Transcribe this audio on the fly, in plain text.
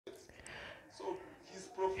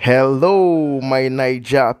Hello, my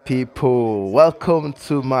Niger people. Welcome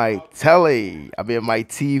to my my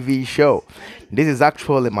TV show. This is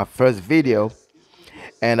actually my first video,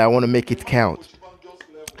 and I want to make it count.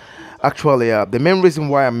 Actually, the main reason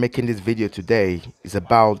why I'm making this video today is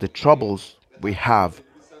about the troubles we have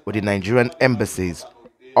with the Nigerian embassies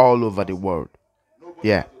all over the world.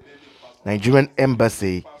 Yeah, Nigerian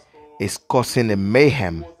embassy is causing a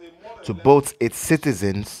mayhem to both its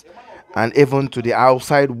citizens and even to the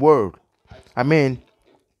outside world. I mean,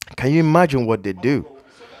 can you imagine what they do?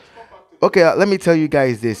 Okay, let me tell you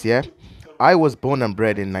guys this, yeah? I was born and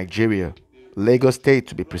bred in Nigeria, Lagos State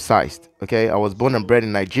to be precise. Okay, I was born and bred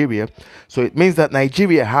in Nigeria, so it means that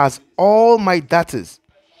Nigeria has all my datas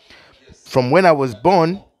from when I was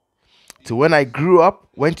born to when I grew up,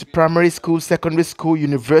 went to primary school, secondary school,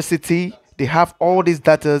 university. They have all these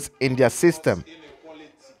datas in their system.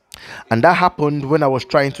 And that happened when I was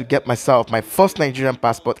trying to get myself my first Nigerian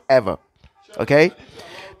passport ever. Okay?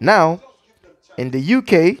 Now, in the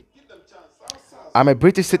UK, I'm a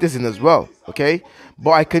British citizen as well, okay?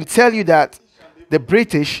 But I can tell you that the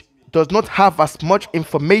British does not have as much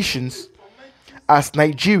information as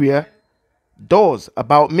Nigeria does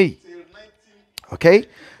about me. Okay?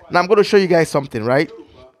 Now I'm going to show you guys something, right?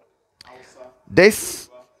 This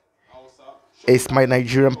is my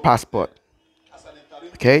Nigerian passport.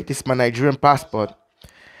 Okay? This is my Nigerian passport.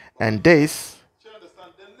 And this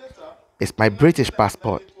is my British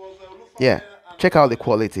passport. Yeah, check out the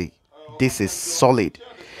quality. This is solid.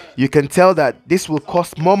 You can tell that this will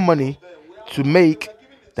cost more money to make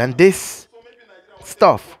than this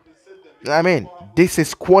stuff. I mean, this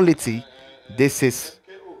is quality. This is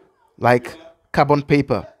like carbon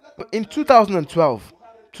paper. In 2012,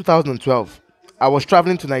 I was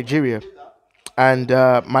traveling to Nigeria, and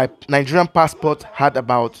my Nigerian passport had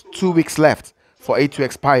about 2 weeks left for it to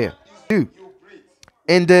expire.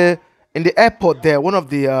 In the airport there, one of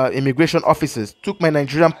the immigration officers took my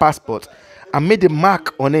Nigerian passport and made a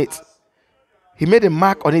mark on it. He made a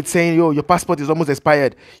mark on it saying, "Yo, your passport is almost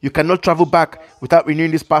expired. You cannot travel back without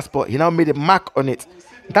renewing this passport." He now made a mark on it.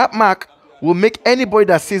 That mark will make anybody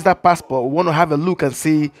that sees that passport want to have a look and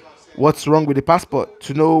see what's wrong with the passport,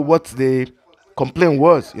 to know what the complaint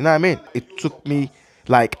was. You know what I mean? It took me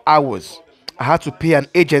like hours. I had to pay an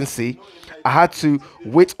agency. I had to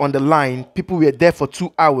wait on the line. People were there for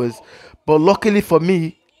 2 hours. But luckily for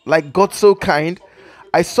me, like God so kind,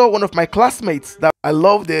 I saw one of my classmates that I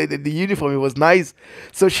loved the uniform. It was nice.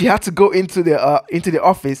 So she had to go into the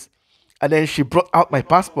office, and then she brought out my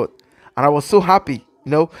passport. And I was so happy,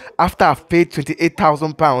 after I've paid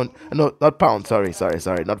 28,000 pound. No, not pound, sorry,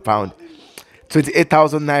 not pound.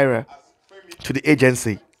 28,000 naira to the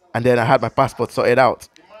agency, and then I had my passport sorted out.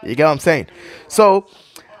 You get what I'm saying? So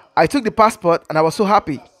I took the passport and I was so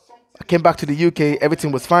happy. I came back to the UK,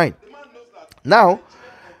 everything was fine. Now,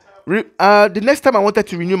 the next time I wanted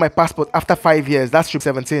to renew my passport after 5 years, that's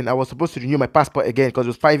 17, I was supposed to renew my passport again because it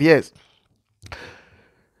was 5 years.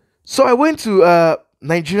 So I went to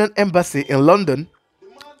Nigerian embassy in London,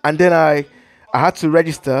 and then I had to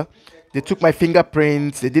register. They took my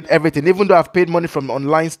fingerprints, they did everything. Even though I've paid money from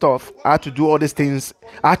online stuff, I had to do all these things.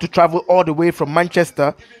 I had to travel all the way from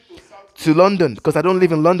Manchester to London because I don't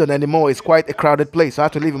live in London anymore. It's quite a crowded place, so I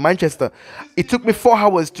had to live in Manchester. It took me 4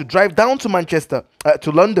 hours to drive down to Manchester,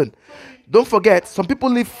 to London. Don't forget, some people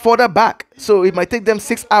live further back, so it might take them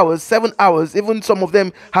 6 hours, 7 hours. Even some of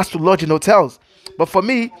them has to lodge in hotels. But for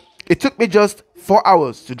me, it took me just 4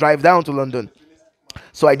 hours to drive down to London.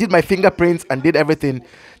 So I did my fingerprints and did everything.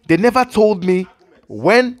 They never told me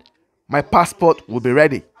when my passport would be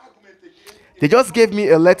ready. They just gave me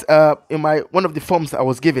a letter in my one of the forms I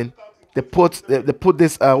was given. They put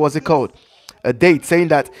this what's it called, a date, saying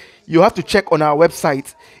that you have to check on our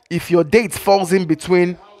website. If your date falls in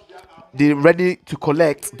between the ready to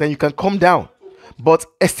collect, then you can come down. But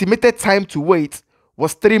estimated time to wait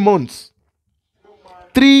was 3 months.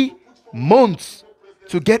 3 months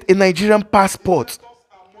to get a Nigerian passport.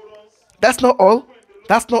 That's not all.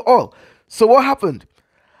 That's not all. So what happened?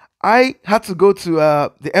 I had to go to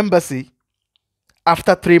the embassy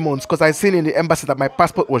after 3 months because I seen in the embassy that my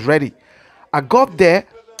passport was ready. I got there.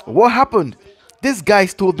 What happened? These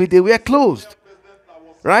guys told me they were closed.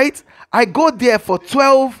 Right? I got there for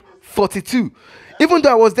 12:42. Even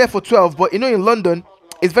though I was there for 12, but in London,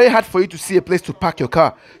 it's very hard for you to see a place to park your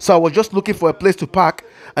car. So I was just looking for a place to park,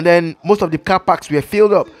 and then most of the car parks were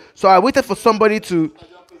filled up. So I waited for somebody to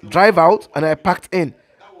drive out, and I parked in.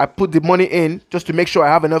 I put the money in just to make sure I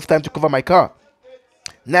have enough time to cover my car.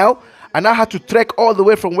 Now, I now had to trek all the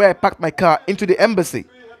way from where I parked my car into the embassy.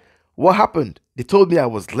 What happened? They told me I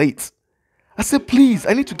was late. I said, please,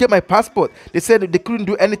 I need to get my passport. They said they couldn't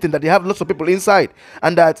do anything, that they have lots of people inside,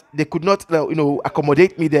 and that they could not,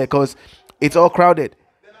 accommodate me there because it's all crowded.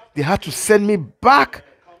 They had to send me back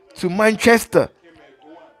to Manchester.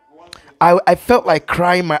 I felt like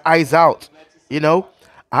crying my eyes out, you know.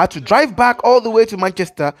 I had to drive back all the way to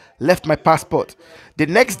Manchester, left my passport. The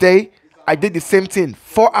next day, I did the same thing,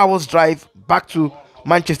 4 hours drive back to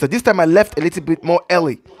Manchester. This time I left a little bit more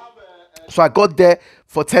early. So I got there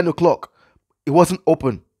for 10 o'clock. It wasn't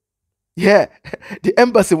open. Yeah, the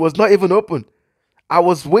embassy was not even open. I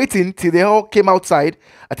was waiting till they all came outside.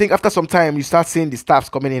 I think after some time, you start seeing the staffs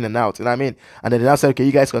coming in and out. You know what I mean? And then they now said, okay,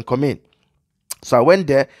 you guys can come in. So I went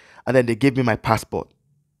there, and then they gave me my passport.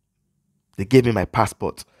 They gave me my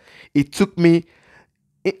passport. It took me,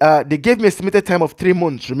 they gave me a estimated time of 3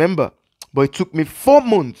 months, remember? But it took me 4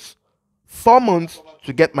 months, 4 months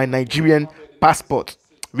to get my Nigerian passport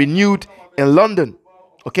renewed in London.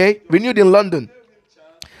 Okay? Renewed in London.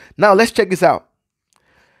 Now, let's check this out.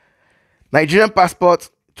 Nigerian passport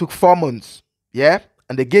took 4 months. Yeah?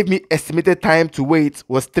 And they gave me estimated time to wait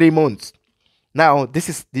was 3 months. Now, this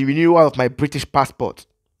is the renewal of my British passport.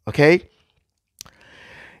 Okay?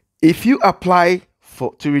 If you apply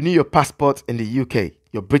to renew your passport in the UK,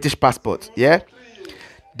 your British passport, yeah,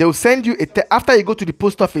 they'll send you after you go to the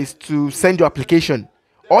post office to send your application.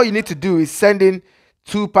 All you need to do is send in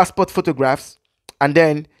 2 passport photographs and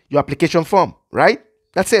then your application form, right?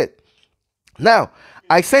 That's it. Now,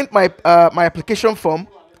 I sent my application form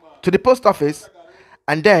to the post office,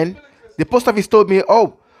 and then the post office told me,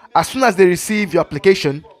 oh, as soon as they receive your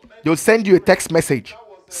application, they'll send you a text message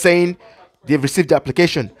saying they've received the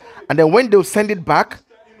application. And then when they'll send it back,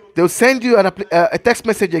 they'll send you a text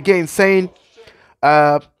message again saying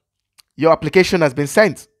your application has been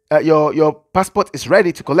sent. Your passport is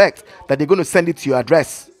ready to collect, that they're going to send it to your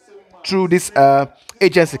address through this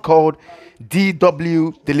agency called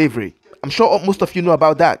DW Delivery. I'm sure most of you know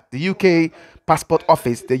about that. The UK passport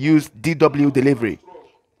office, they use DW Delivery.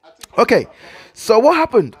 Okay, so what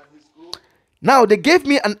happened? Now, they gave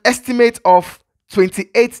me an estimate of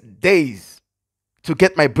 28 days to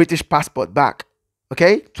get my British passport back.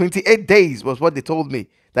 Okay, 28 days was what they told me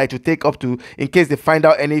that it would take up to, in case they find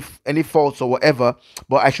out any faults or whatever.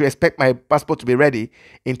 But I should expect my passport to be ready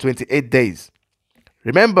in 28 days.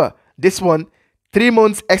 Remember, this one, 3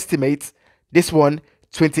 months estimate. This one,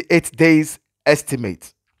 28 days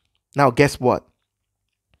estimate. Now, guess what?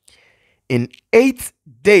 In 8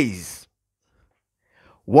 days,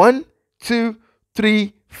 1, 2,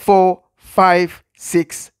 3, 4, 5,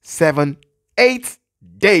 6, 7, 8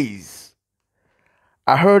 days.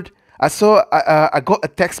 I got a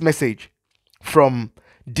text message from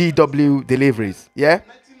DW Deliveries, yeah?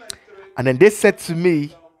 And then they said to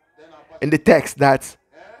me in the text that,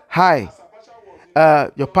 hi,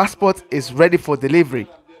 your passport is ready for delivery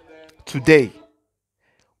today.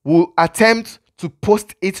 We'll attempt to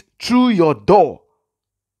post it through your door.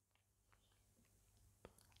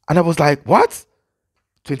 And I was like, what?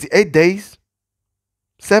 28 days?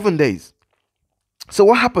 7 days. So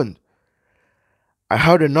what happened? I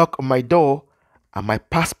heard a knock on my door, and my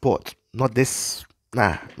passport, not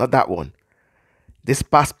that one. This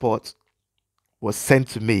passport was sent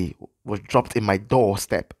to me, was dropped in my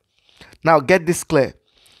doorstep. Now, get this clear.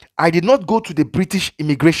 I did not go to the British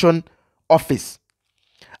Immigration Office.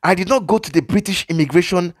 I did not go to the British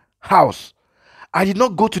Immigration House. I did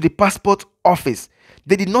not go to the passport office.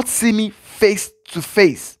 They did not see me face to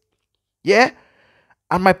face. Yeah?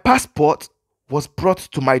 And my passport was brought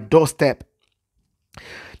to my doorstep.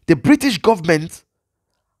 The British government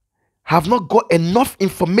have not got enough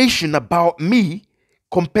information about me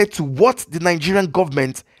compared to what the Nigerian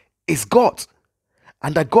government is got.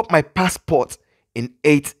 And I got my passport in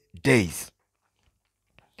 8 days.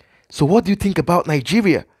 So what do you think about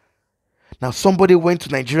Nigeria? Now, somebody went to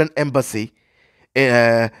Nigerian embassy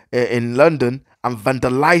in London and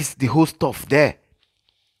vandalized the whole stuff there.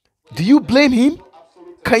 Do you blame him?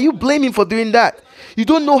 Can you blame him for doing that? You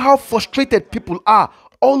don't know how frustrated people are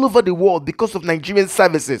all over the world because of Nigerian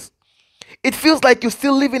services. It feels like you're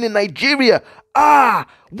still living in Nigeria.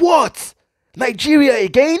 What? Nigeria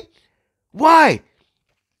again? Why?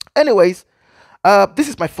 Anyways, this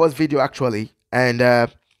is my first video actually, and I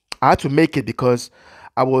had to make it because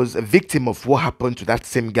I was a victim of what happened to that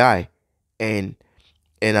same guy in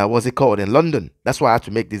what's it called, in London. That's why I had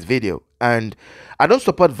to make this video. And I don't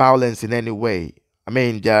support violence in any way. I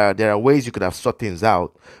mean, there are ways you could have sorted things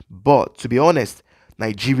out, but to be honest,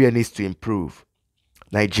 Nigeria needs to improve.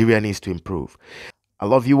 Nigeria needs to improve. I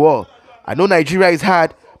love you all. I know Nigeria is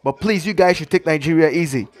hard, but please, you guys should take Nigeria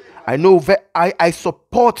easy. I know I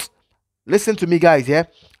support, listen to me guys, yeah?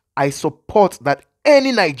 I support that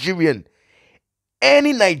any Nigerian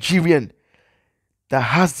that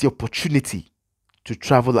has the opportunity to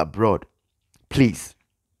travel abroad, please,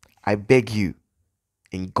 I beg you,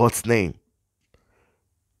 in God's name,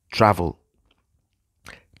 travel.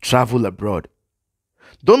 Travel abroad.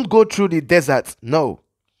 Don't go through the desert, no.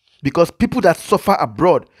 Because people that suffer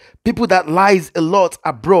abroad, people that lies a lot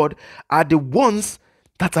abroad, are the ones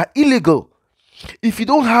that are illegal. If you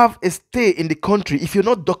don't have a stay in the country, if you're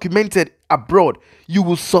not documented abroad, you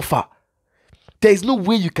will suffer. There is no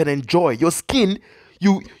way you can enjoy your skin.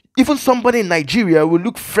 Even somebody in Nigeria will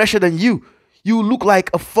look fresher than you. You look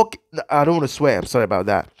like a fuck. I don't want to swear. I'm sorry about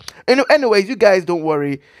that. Anyways, you guys don't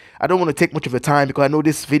worry. I don't want to take much of your time because I know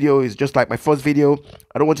this video is just like my first video.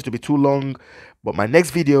 I don't want it to be too long. But my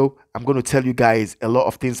next video, I'm going to tell you guys a lot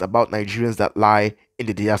of things about Nigerians that lie in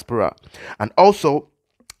the diaspora. And also,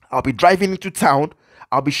 I'll be driving into town.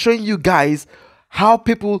 I'll be showing you guys how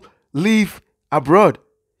people live abroad.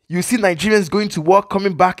 You see Nigerians going to work,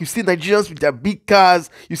 coming back. You see Nigerians with their big cars.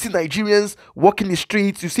 You see Nigerians walking the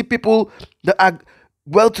streets. You see people that are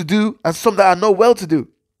well-to-do and some that are not well-to-do.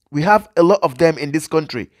 We have a lot of them in this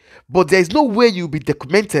country. But there is no way you'll be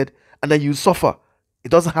documented and then you suffer.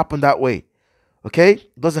 It doesn't happen that way. Okay?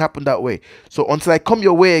 It doesn't happen that way. So until I come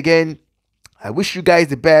your way again, I wish you guys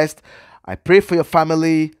the best. I pray for your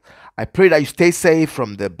family. I pray that you stay safe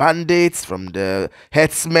from the bandits, from the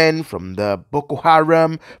herdsmen, from the Boko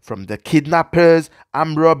Haram, from the kidnappers,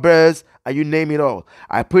 armed robbers, and you name it all.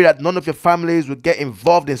 I pray that none of your families will get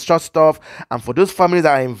involved in such stuff. And for those families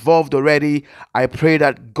that are involved already, I pray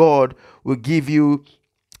that God will give you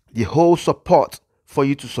the whole support for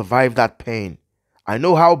you to survive that pain. I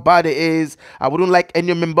know how bad it is. I wouldn't like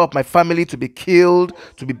any member of my family to be killed,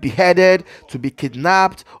 to be beheaded, to be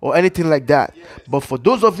kidnapped, or anything like that. But for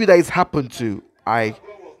those of you that it's happened to, I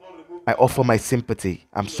offer my sympathy.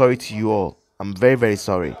 I'm sorry to you all. I'm very, very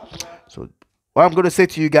sorry. So what I'm going to say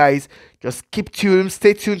to you guys, just keep tuned,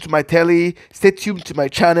 stay tuned to my telly, stay tuned to my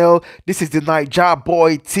channel. This is the Naija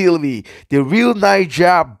boy TV, the real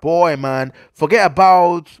Naija boy, man. Forget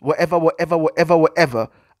about whatever.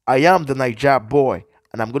 I am the Naija boy,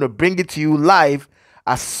 and I'm going to bring it to you live,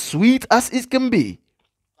 as sweet as it can be.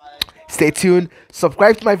 Stay tuned,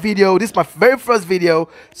 subscribe to my video. This is my very first video.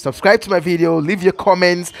 Subscribe to my video, leave your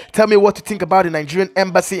comments, tell me what you think about the Nigerian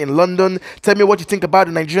embassy in London, tell me what you think about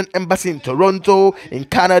the Nigerian embassy in Toronto, in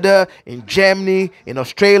Canada, in Germany, in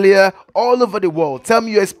Australia, all over the world. Tell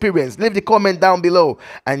me your experience, leave the comment down below,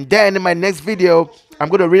 and then in my next video, I'm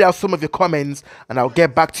going to read out some of your comments, and I'll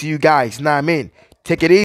get back to you guys. Now, take it easy.